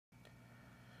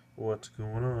What's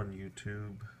going on,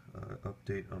 YouTube?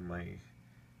 Update on my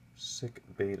sick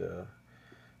Betta,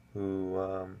 who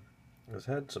has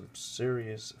had some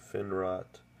serious fin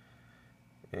rot,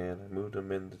 and I moved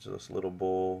him into this little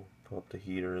bowl, popped the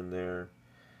heater in there,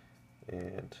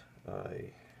 and I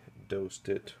dosed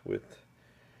it with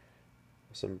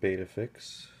some Betta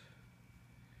Fix.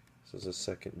 This is the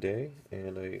second day,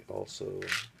 and I also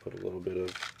put a little bit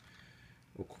of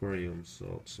aquarium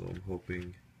salt, so I'm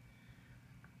hoping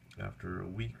after a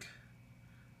week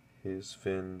his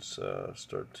fins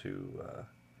start to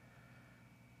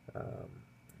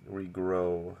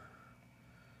regrow,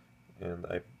 and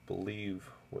I believe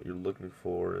what you're looking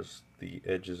for is the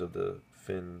edges of the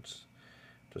fins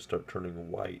to start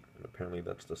turning white, and apparently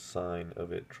that's the sign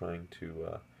of it trying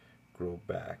to grow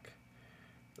back.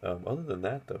 Other than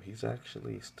that, though, he's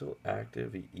actually still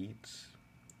active. He eats.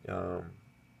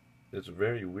 It's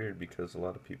very weird because a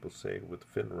lot of people say with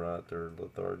fin rot they're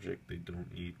lethargic, they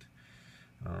don't eat,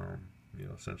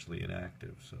 essentially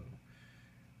inactive. So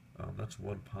that's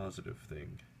one positive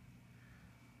thing.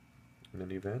 In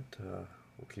any event,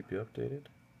 we'll keep you updated,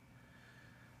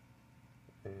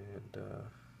 and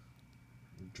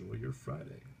enjoy your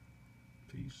Friday.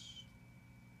 Peace.